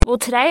Well,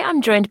 today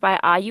I'm joined by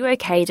Are You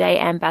OK Day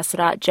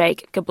Ambassador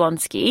Jake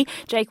Gablonski.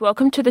 Jake,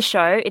 welcome to the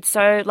show. It's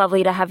so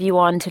lovely to have you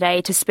on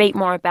today to speak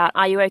more about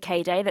Are You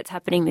OK Day that's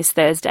happening this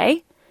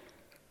Thursday.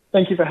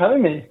 Thank you for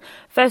having me.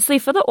 Firstly,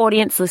 for the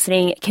audience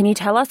listening, can you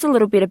tell us a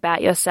little bit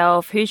about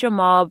yourself, who's your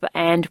mob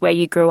and where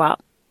you grew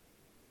up?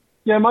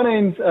 Yeah, my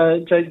name's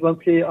Jake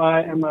Gablonski.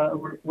 I am a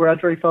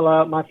Wiradjuri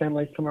fella. My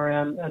family's from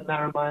around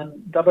Narromine,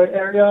 Dubbo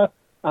area,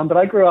 but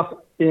I grew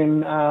up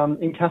in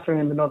Katherine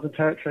in the Northern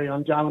Territory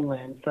on Jarman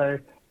land. So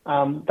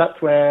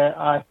that's where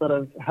I sort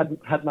of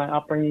had my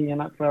upbringing, and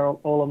that's where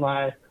all of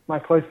my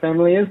close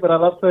family is. But I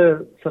love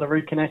to sort of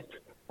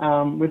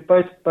reconnect with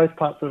both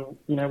parts of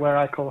where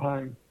I call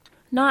home.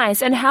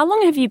 Nice. And how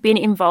long have you been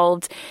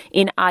involved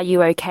in Are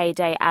You OK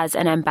Day as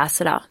an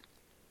ambassador?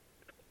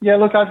 Yeah,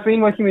 look, I've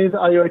been working with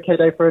Are You OK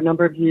Day for a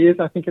number of years.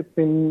 I think it's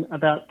been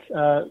about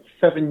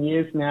 7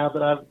 years now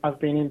that I've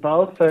been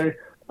involved. So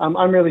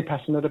I'm really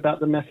passionate about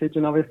the message,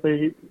 and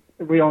obviously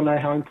we all know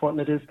how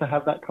important it is to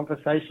have that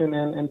conversation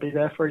and be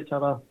there for each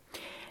other.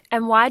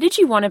 And why did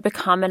you want to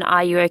become an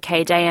Are You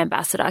OK Day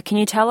ambassador? Can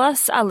you tell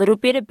us a little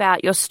bit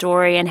about your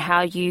story and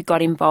how you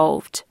got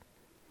involved?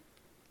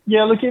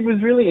 Yeah, look, it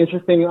was really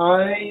interesting.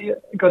 I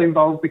got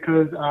involved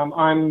because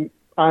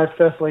I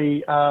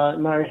firstly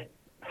know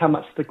how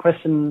much the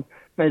question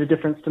made a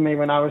difference to me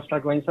when I was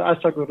struggling. So I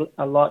struggled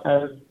a lot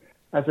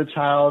as a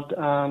child.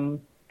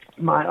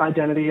 My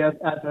identity as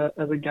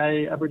a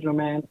gay Aboriginal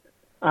man,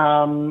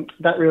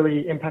 that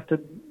really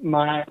impacted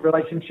my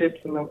relationships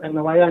and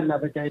the way I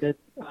navigated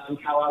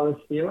how I was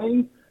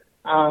feeling.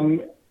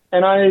 And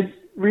I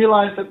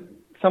realized that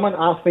someone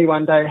asked me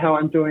one day how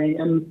I'm doing,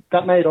 and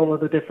that made all of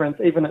the difference,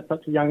 even at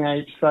such a young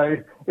age. So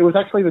it was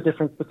actually the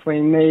difference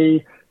between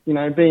me,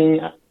 being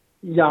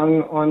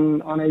young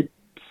on a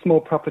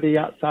small property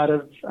outside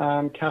of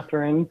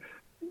Katherine,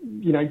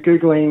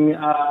 Googling,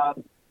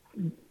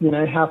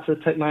 how to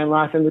take my own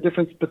life, and the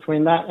difference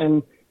between that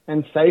and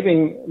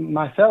saving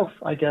myself,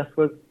 I guess,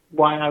 was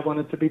why I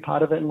wanted to be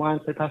part of it and why I'm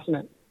so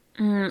passionate.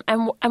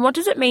 And what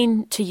does it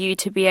mean to you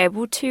to be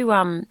able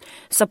to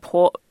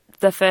support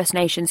the First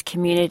Nations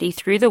community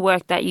through the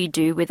work that you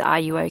do with Are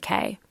You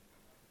OK?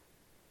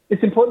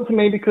 It's important to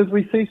me because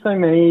we see so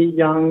many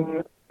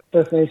young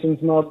First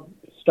Nations mobs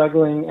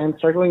struggling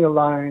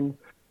alone.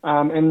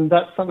 And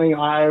that's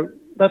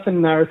that's a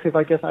narrative,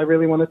 I guess, I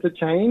really wanted to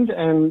change.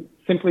 And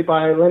simply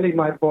by lending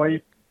my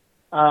voice,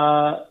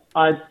 I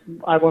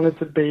wanted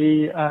to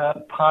be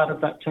part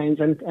of that change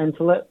and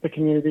to let the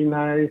community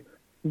know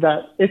that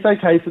it's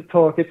okay to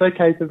talk, it's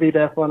okay to be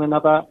there for one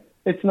another.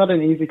 It's not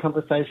an easy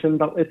conversation,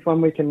 but it's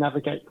one we can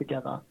navigate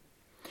together.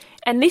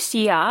 And this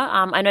year,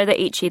 I know that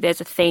each year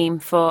there's a theme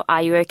for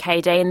Are You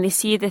OK Day, and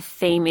this year the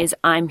theme is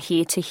I'm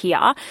Here to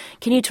Hear.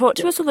 Can you talk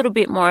to us a little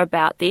bit more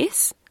about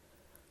this?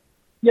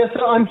 Yeah,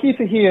 so I'm here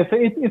to hear. So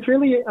it's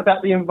really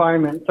about the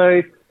environment.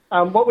 So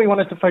what we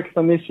wanted to focus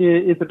on this year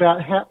is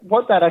about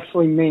what that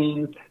actually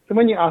means. So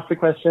when you ask the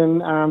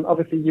question,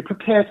 obviously you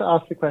prepare to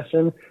ask the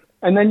question,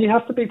 and then you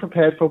have to be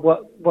prepared for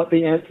what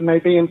the answer may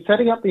be, and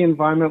setting up the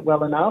environment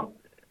well enough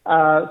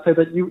so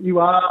that you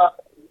are,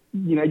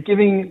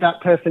 giving that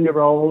person your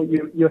role,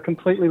 you're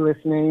completely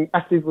listening,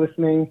 active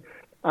listening,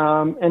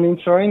 and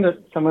ensuring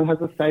that someone has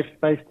a safe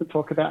space to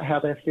talk about how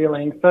they're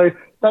feeling. So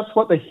that's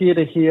what the Here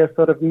to Hear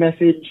sort of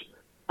message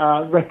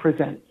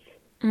represents.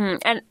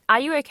 And Are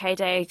You OK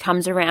Day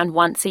comes around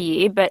once a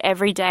year, but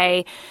every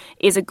day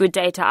is a good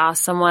day to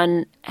ask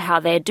someone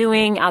how they're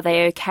doing, are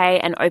they okay,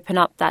 and open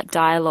up that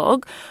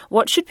dialogue.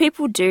 What should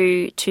people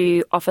do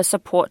to offer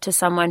support to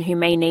someone who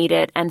may need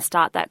it and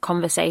start that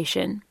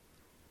conversation?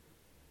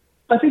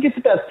 I think it's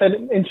about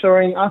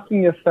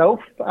asking yourself,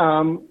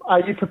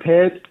 are you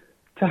prepared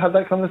to have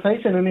that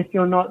conversation? And if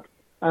you're not,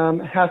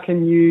 how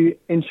can you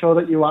ensure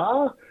that you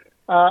are?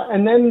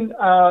 And then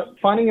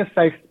finding a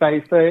safe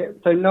space.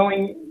 So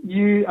knowing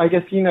you, I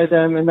guess you know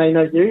them and they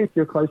know you if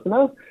you're close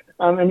enough,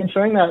 and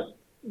ensuring that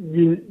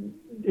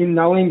in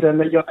knowing them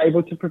that you're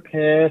able to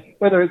prepare,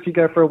 whether it's you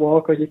go for a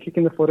walk or you're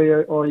kicking the footy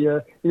or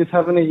you're just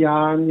having a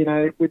yarn,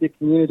 with your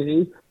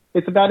community.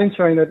 It's about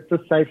ensuring that it's a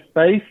safe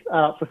space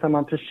for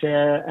someone to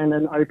share and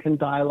an open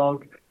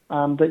dialogue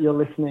that you're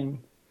listening.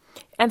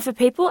 And for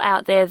people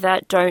out there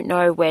that don't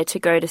know where to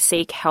go to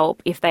seek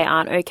help if they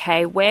aren't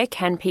okay, where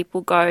can people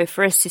go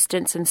for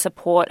assistance and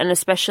support? And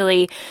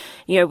especially,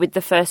 with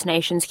the First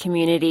Nations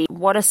community,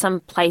 what are some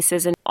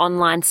places and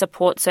online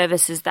support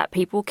services that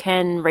people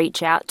can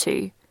reach out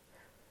to?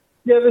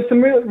 Yeah, there's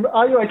some real.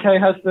 Are You OK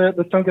has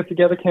the Stronger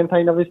Together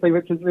campaign, obviously,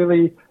 which is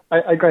really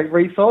a great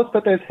resource.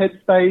 But there's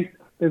Headspace,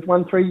 there's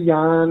 13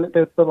 Yarn,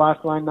 there's the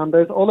Lifeline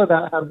numbers. All of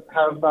that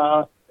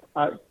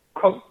have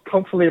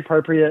culturally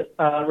appropriate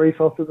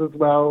resources as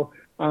well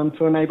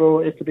to enable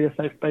it to be a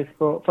safe space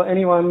for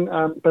anyone,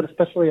 but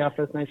especially our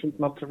First Nations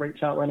mob to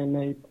reach out when in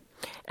need.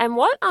 And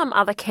what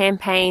other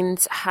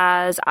campaigns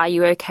has Are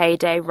You OK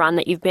Day run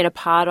that you've been a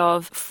part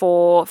of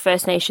for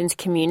First Nations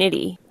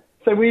community?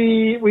 So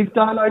we've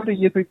done, over the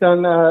years, we've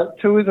done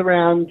tours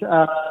around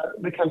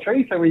the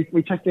country. So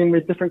we checked in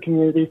with different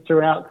communities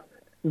throughout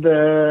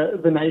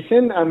the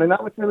nation, and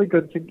that was really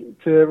good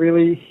to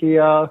really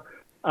hear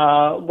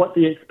what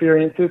the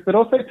experience is, but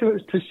also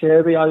to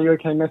share the Are You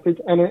OK message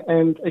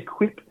and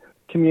equip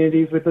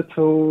communities with the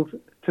tools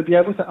to be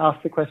able to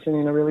ask the question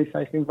in a really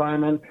safe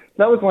environment.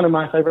 That was one of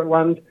my favourite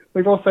ones.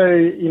 We've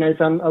also,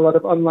 done a lot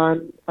of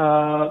online,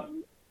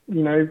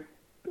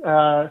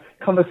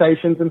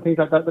 conversations and things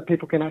like that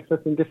people can access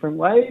in different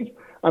ways.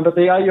 But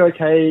the Are You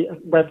OK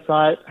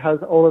website has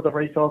all of the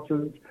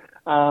resources,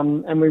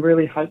 and we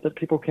really hope that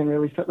people can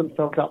really set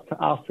themselves up to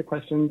ask the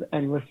questions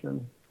and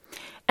listen.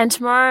 And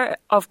tomorrow,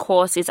 of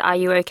course, is Are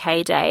You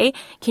OK Day.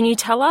 Can you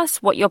tell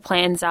us what your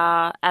plans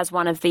are as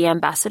one of the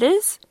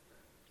ambassadors?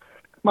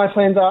 My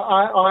plans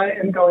are I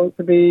am going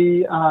to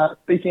be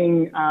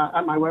speaking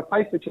at my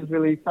workplace, which is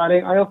really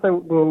exciting. I also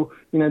will,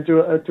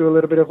 do a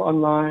little bit of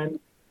online,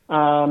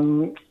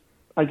 promoting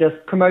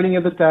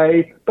of the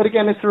day. But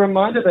again, it's a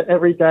reminder that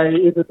every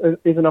day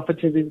is an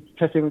opportunity to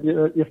check in with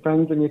your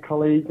friends and your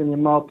colleagues and your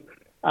mob.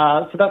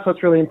 So that's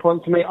what's really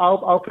important to me.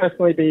 I'll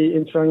personally be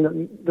ensuring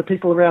that the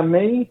people around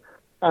me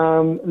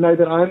know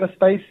that I'm a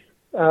space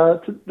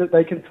that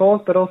they can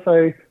talk, but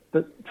also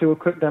to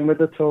equip them with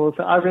the tools.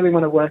 So I really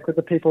want to work with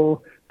the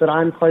people that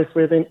I'm close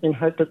with in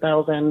hope that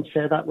they'll then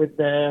share that with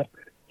their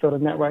sort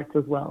of networks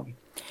as well.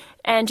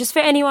 And just for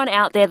anyone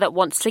out there that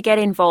wants to get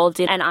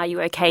involved in an Are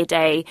You OK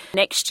Day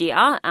next year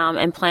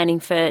and planning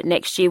for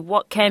next year,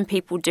 what can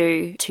people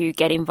do to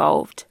get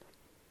involved?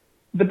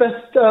 The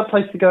best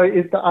place to go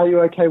is the Are You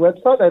OK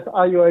website. That's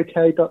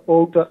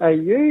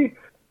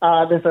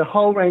areyook.org.au. There's a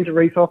whole range of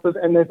resources,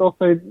 and there's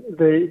also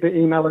the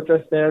email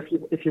address there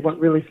if you want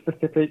really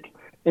specific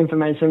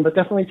information. But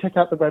definitely check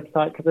out the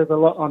website because there's a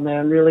lot on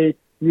there and really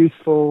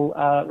useful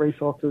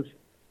resources.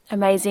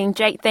 Amazing.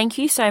 Jake, thank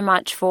you so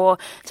much for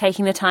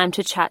taking the time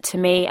to chat to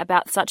me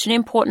about such an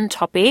important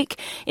topic.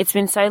 It's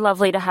been so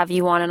lovely to have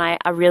you on, and I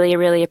really,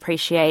 really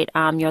appreciate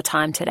your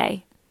time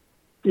today.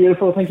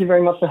 Beautiful. Thank you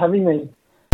very much for having me.